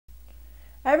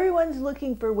Everyone's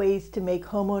looking for ways to make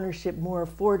homeownership more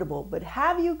affordable, but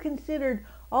have you considered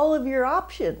all of your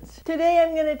options? Today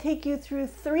I'm going to take you through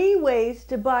 3 ways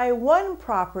to buy one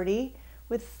property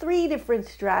with 3 different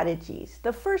strategies.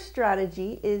 The first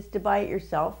strategy is to buy it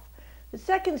yourself. The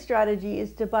second strategy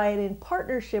is to buy it in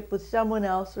partnership with someone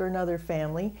else or another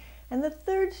family. And the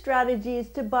third strategy is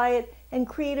to buy it and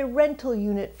create a rental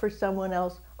unit for someone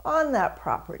else on that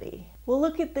property. We'll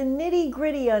look at the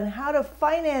nitty-gritty on how to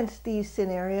finance these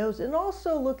scenarios and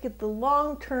also look at the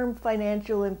long-term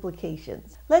financial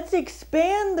implications. Let's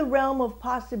expand the realm of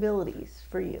possibilities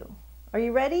for you. Are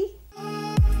you ready?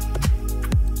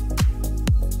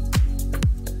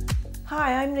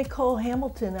 Hi, I'm Nicole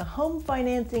Hamilton, a home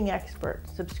financing expert.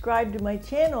 Subscribe to my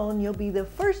channel and you'll be the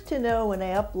first to know when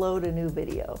I upload a new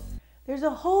video. There's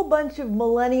a whole bunch of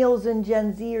millennials and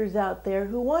Gen Zers out there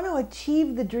who want to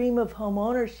achieve the dream of home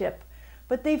ownership,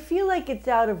 but they feel like it's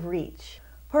out of reach.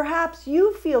 Perhaps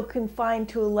you feel confined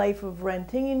to a life of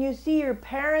renting and you see your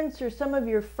parents or some of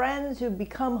your friends who've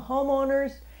become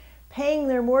homeowners paying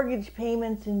their mortgage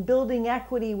payments and building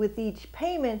equity with each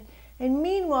payment, and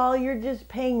meanwhile you're just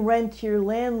paying rent to your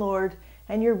landlord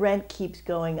and your rent keeps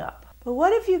going up. But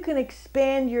what if you can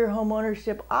expand your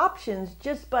homeownership options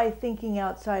just by thinking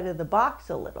outside of the box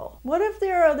a little? What if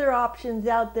there are other options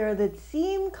out there that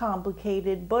seem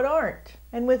complicated but aren't?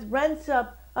 And with rents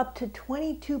up to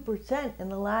 22% in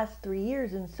the last 3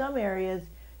 years in some areas,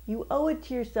 you owe it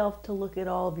to yourself to look at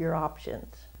all of your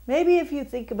options. Maybe if you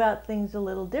think about things a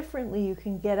little differently, you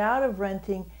can get out of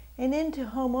renting and into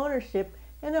homeownership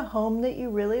in a home that you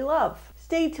really love.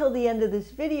 Stay till the end of this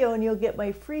video and you'll get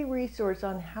my free resource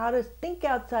on how to think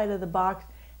outside of the box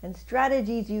and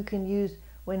strategies you can use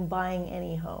when buying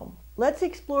any home. Let's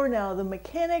explore now the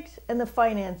mechanics and the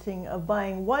financing of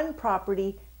buying one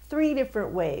property 3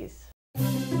 different ways.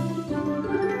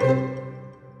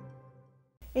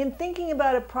 In thinking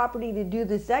about a property to do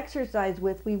this exercise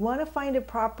with, we want to find a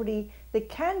property that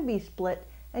can be split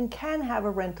and can have a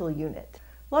rental unit.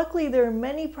 Luckily, there are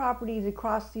many properties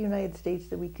across the United States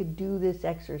that we could do this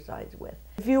exercise with.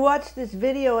 If you watched this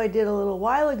video I did a little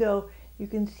while ago, you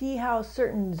can see how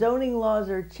certain zoning laws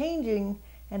are changing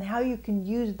and how you can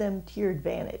use them to your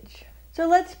advantage. So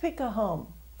let's pick a home.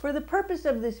 For the purpose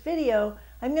of this video,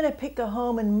 I'm going to pick a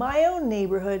home in my own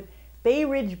neighborhood, Bay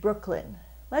Ridge, Brooklyn.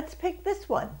 Let's pick this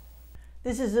one.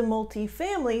 This is a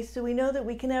multifamily, so we know that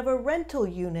we can have a rental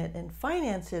unit and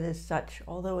finance it as such,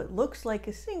 although it looks like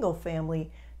a single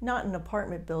family, not an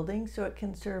apartment building, so it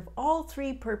can serve all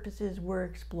 3 purposes we're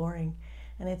exploring,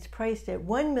 and it's priced at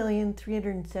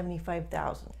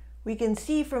 $1,375,000. We can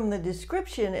see from the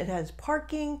description it has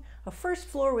parking, a first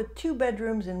floor with 2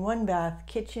 bedrooms and 1 bath,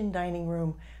 kitchen, dining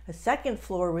room, a second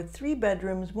floor with 3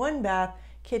 bedrooms, 1 bath,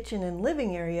 kitchen and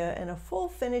living area, and a full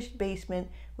finished basement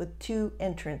with 2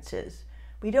 entrances.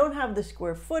 We don't have the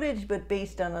square footage, but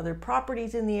based on other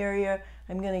properties in the area,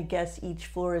 I'm going to guess each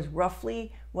floor is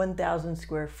roughly 1,000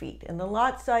 square feet, and the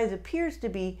lot size appears to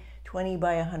be 20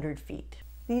 by 100 feet.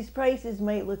 These prices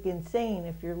might look insane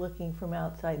if you're looking from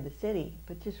outside the city,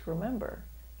 but just remember,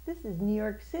 this is New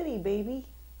York City, baby.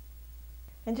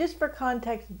 And just for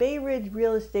context, Bay Ridge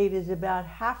real estate is about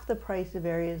half the price of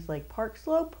areas like Park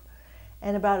Slope,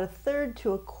 and about 1/3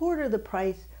 to 1/4 the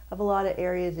price of a lot of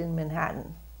areas in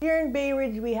Manhattan. Here in Bay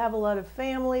Ridge, we have a lot of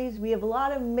families. We have a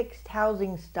lot of mixed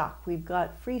housing stock. We've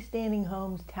got freestanding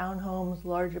homes, townhomes,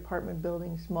 large apartment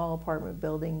buildings, small apartment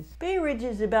buildings. Bay Ridge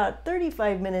is about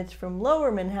 35 minutes from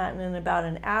lower Manhattan and about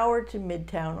an hour to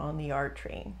Midtown on the R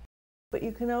train. But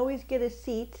you can always get a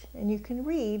seat and you can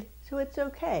read, so it's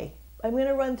okay. I'm going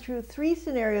to run through 3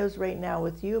 scenarios right now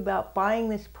with you about buying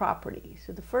this property.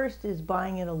 So the first is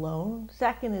buying it alone.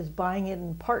 Second is buying it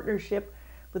in partnership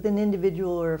with an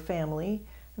individual or a family.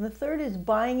 And the third is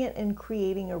buying it and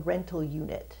creating a rental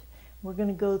unit. We're going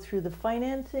to go through the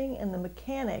financing and the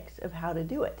mechanics of how to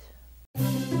do it.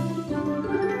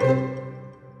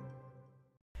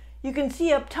 You can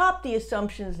see up top the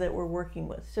assumptions that we're working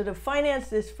with. So to finance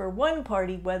this for one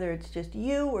party, whether it's just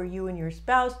you or you and your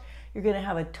spouse, you're going to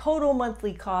have a total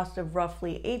monthly cost of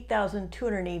roughly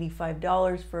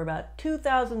 $8,285 for about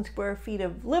 2,000 square feet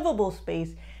of livable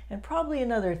space and probably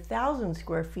another 1,000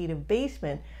 square feet of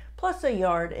basement, plus a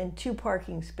yard and 2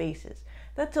 parking spaces.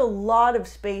 That's a lot of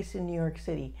space in New York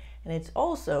City, and it's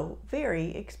also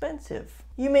very expensive.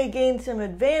 You may gain some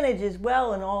advantage as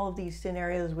well in all of these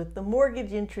scenarios with the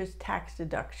mortgage interest tax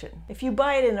deduction. If you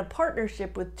buy it in a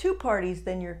partnership with 2 parties,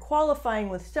 then you're qualifying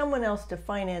with someone else to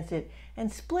finance it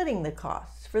and splitting the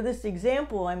costs. For this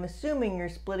example, I'm assuming you're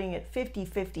splitting it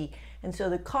 50-50, and so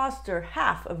the costs are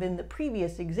half of in the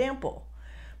previous example.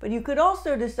 But you could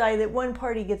also decide that one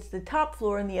party gets the top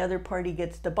floor and the other party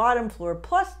gets the bottom floor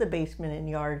plus the basement and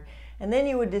yard, and then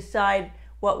you would decide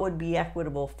what would be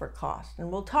equitable for cost.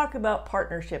 And we'll talk about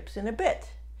partnerships in a bit.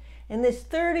 In this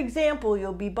third example,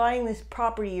 you'll be buying this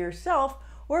property yourself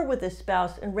or with a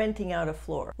spouse and renting out a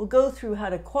floor. We'll go through how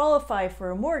to qualify for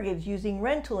a mortgage using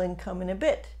rental income in a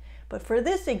bit. But for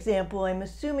this example, I'm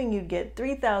assuming you'd get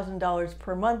 $3,000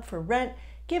 per month for rent,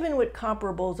 given what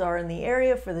comparables are in the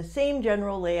area for the same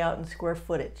general layout and square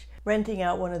footage, renting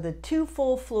out one of the 2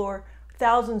 full floor,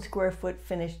 1,000 square foot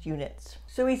finished units.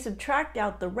 So we subtract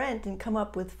out the rent and come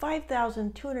up with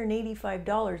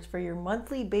 $5,285 for your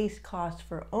monthly base cost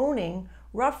for owning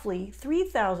roughly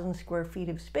 3,000 square feet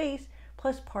of space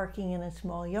plus parking in a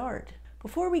small yard.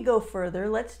 Before we go further,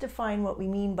 let's define what we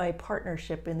mean by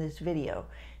partnership in this video.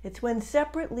 It's when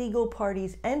separate legal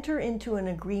parties enter into an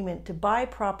agreement to buy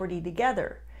property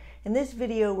together. In this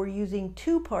video, we're using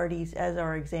 2 parties as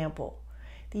our example.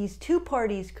 These 2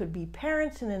 parties could be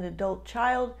parents and an adult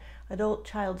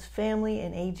child's family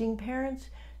and aging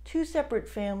parents, 2 separate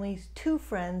families, 2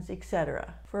 friends,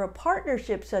 etc. For a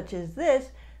partnership such as this,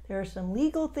 there are some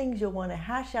legal things you'll want to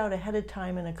hash out ahead of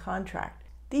time in a contract.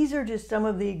 These are just some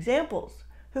of the examples.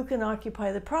 Who can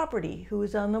occupy the property? Who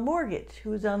is on the mortgage?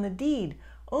 Who is on the deed?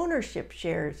 Ownership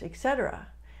shares, etc.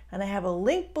 And I have a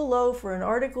link below for an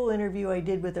article interview I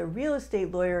did with a real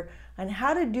estate lawyer on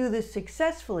how to do this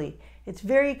successfully. It's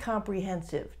very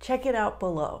comprehensive. Check it out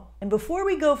below. And before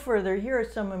we go further, here are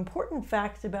some important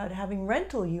facts about having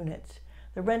rental units.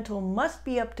 The rental must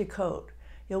be up to code.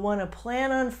 You'll want to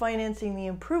plan on financing the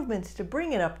improvements to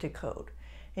bring it up to code.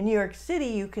 In New York City,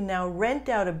 you can now rent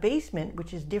out a basement,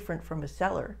 which is different from a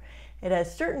cellar. It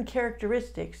has certain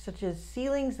characteristics, such as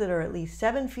ceilings that are at least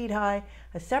 7 feet high,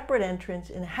 a separate entrance,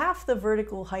 and half the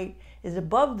vertical height is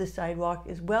above the sidewalk,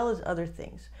 as well as other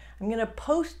things. I'm going to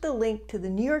post the link to the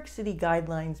New York City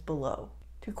guidelines below.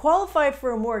 To qualify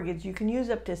for a mortgage, you can use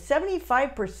up to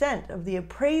 75% of the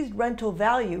appraised rental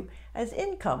value as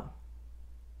income.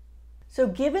 So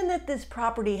given that this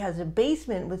property has a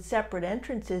basement with separate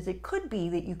entrances, it could be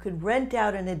that you could rent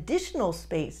out an additional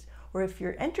space, or if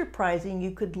you're enterprising,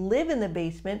 you could live in the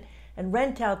basement and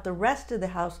rent out the rest of the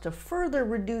house to further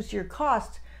reduce your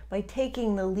costs by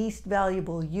taking the least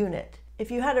valuable unit. If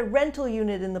you had a rental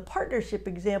unit in the partnership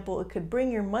example, it could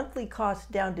bring your monthly costs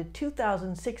down to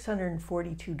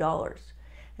 $2,642.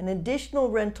 An additional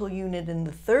rental unit in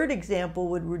the third example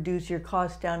would reduce your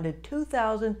costs down to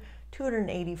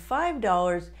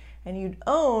 $2,285, and you'd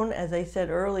own, as I said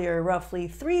earlier, roughly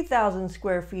 3,000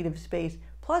 square feet of space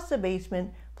plus a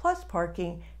basement plus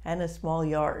parking and a small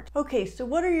yard. Okay, so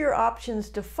what are your options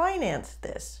to finance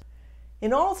this?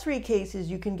 In all 3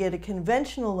 cases, you can get a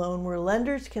conventional loan where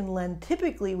lenders can lend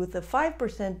typically with a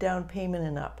 5% down payment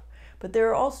and up. But there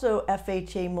are also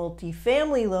FHA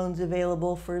multifamily loans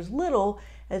available for as little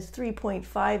as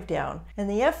 3.5 down. And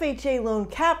the FHA loan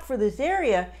cap for this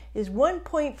area is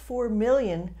 $1.4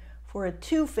 million for a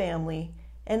 2-family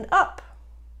and up.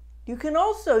 You can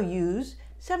also use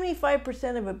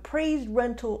 75% of appraised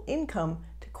rental income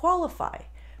to qualify.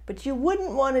 But you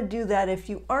wouldn't want to do that if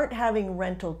you aren't having a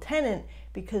rental tenant,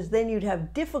 because then you'd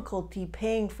have difficulty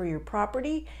paying for your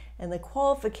property, and the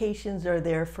qualifications are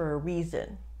there for a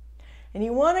reason. And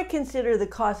you want to consider the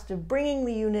cost of bringing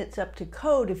the units up to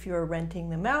code if you are renting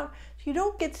them out, so you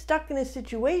don't get stuck in a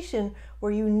situation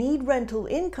where you need rental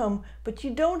income, but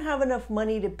you don't have enough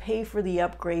money to pay for the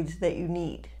upgrades that you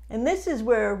need. And this is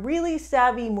where a really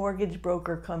savvy mortgage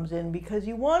broker comes in, because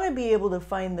you want to be able to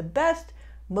find the best,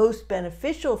 most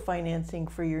beneficial financing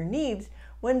for your needs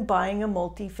when buying a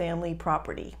multifamily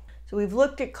property. So we've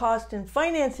looked at cost and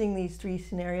financing these 3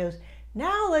 scenarios.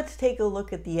 Now let's take a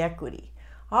look at the equity.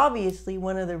 Obviously,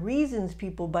 one of the reasons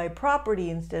people buy property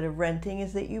instead of renting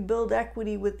is that you build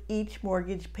equity with each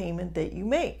mortgage payment that you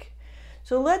make.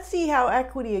 So let's see how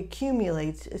equity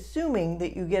accumulates, assuming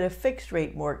that you get a fixed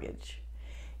rate mortgage.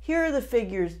 Here are the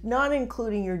figures, not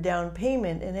including your down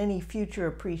payment and any future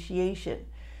appreciation.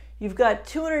 You've got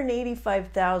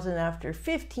 $285,000 after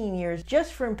 15 years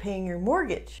just from paying your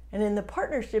mortgage. And in the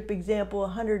partnership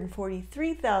example,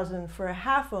 $143,000 for a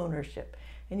half ownership.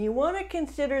 And you want to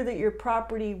consider that your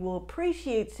property will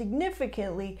appreciate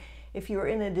significantly if you're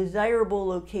in a desirable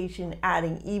location,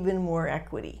 adding even more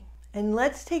equity. And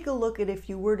let's take a look at if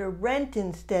you were to rent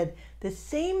instead the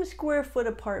same square foot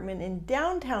apartment in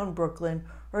downtown Brooklyn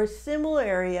or a similar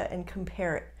area and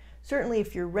compare it. Certainly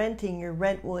if you're renting, your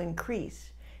rent will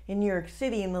increase. In New York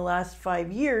City, in the last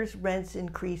 5 years, rents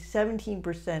increased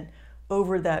 17%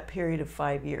 over that period of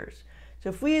 5 years. So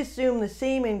if we assume the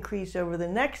same increase over the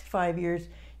next 5 years,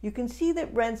 you can see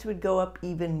that rents would go up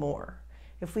even more.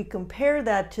 If we compare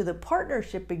that to the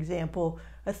partnership example,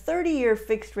 a 30-year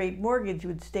fixed rate mortgage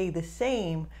would stay the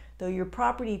same, though your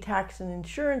property tax and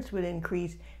insurance would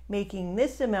increase, making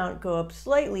this amount go up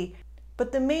slightly,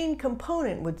 but the main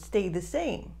component would stay the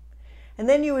same. And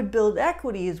then you would build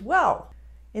equity as well.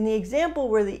 In the example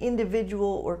where the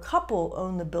individual or couple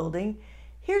own the building,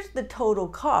 here's the total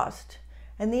cost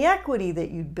and the equity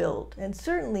that you'd build. And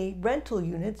certainly rental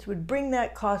units would bring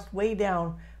that cost way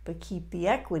down, but keep the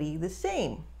equity the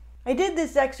same. I did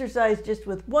this exercise just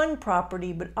with one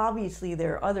property, but obviously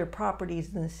there are other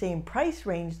properties in the same price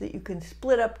range that you can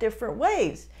split up different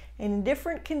ways and in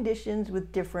different conditions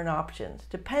with different options,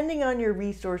 depending on your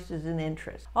resources and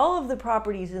interests. All of the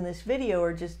properties in this video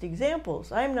are just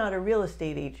examples. I'm not a real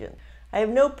estate agent. I have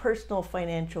no personal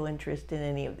financial interest in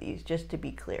any of these, just to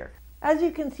be clear. As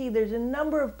you can see, there's a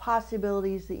number of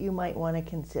possibilities that you might want to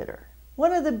consider.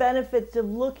 One of the benefits of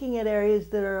looking at areas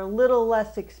that are a little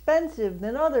less expensive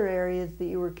than other areas that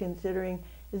you were considering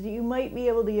is that you might be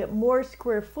able to get more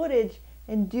square footage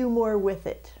and do more with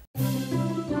it.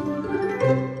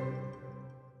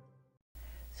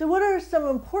 So what are some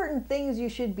important things you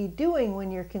should be doing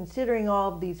when you're considering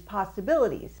all of these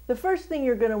possibilities? The first thing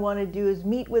you're going to want to do is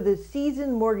meet with a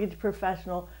seasoned mortgage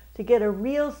professional to get a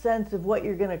real sense of what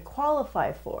you're going to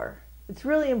qualify for. It's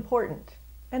really important.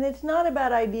 And it's not a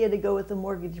bad idea to go with a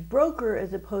mortgage broker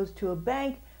as opposed to a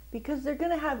bank because they're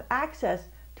going to have access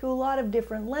to a lot of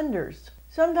different lenders.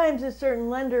 Sometimes a certain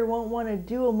lender won't want to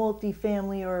do a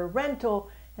multifamily or a rental,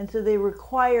 and so they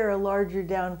require a larger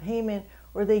down payment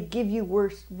or they give you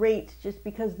worse rates just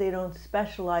because they don't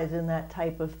specialize in that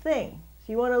type of thing.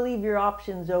 So you want to leave your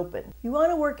options open. You want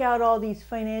to work out all these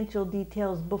financial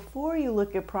details before you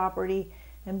look at property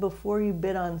and before you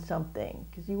bid on something,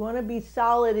 because you want to be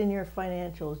solid in your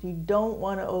financials. You don't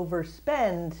want to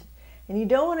overspend, and you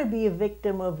don't want to be a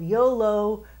victim of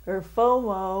YOLO or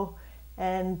FOMO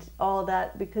and all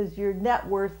that, because your net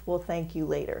worth will thank you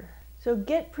later. So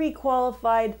get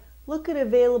pre-qualified, look at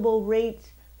available rates,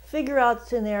 figure out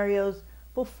scenarios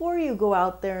before you go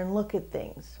out there and look at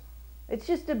things. It's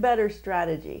just a better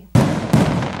strategy.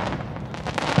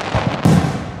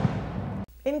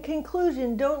 In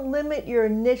conclusion, don't limit your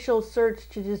initial search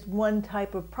to just one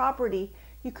type of property.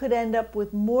 You could end up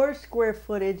with more square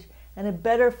footage and a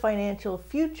better financial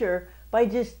future by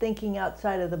just thinking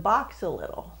outside of the box a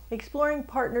little. Exploring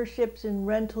partnerships and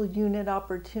rental unit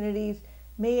opportunities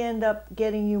may end up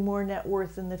getting you more net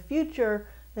worth in the future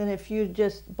than if you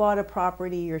just bought a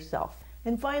property yourself.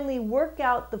 And finally, work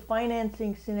out the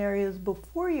financing scenarios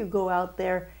before you go out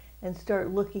there and start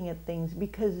looking at things,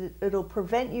 because it'll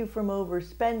prevent you from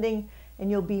overspending and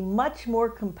you'll be much more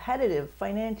competitive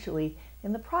financially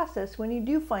in the process when you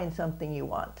do find something you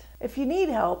want. If you need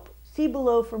help, see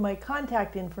below for my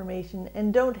contact information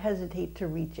and don't hesitate to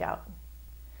reach out.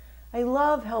 I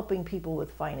love helping people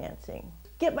with financing.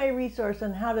 Get my resource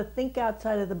on how to think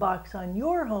outside of the box on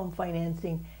your home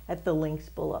financing at the links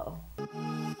below.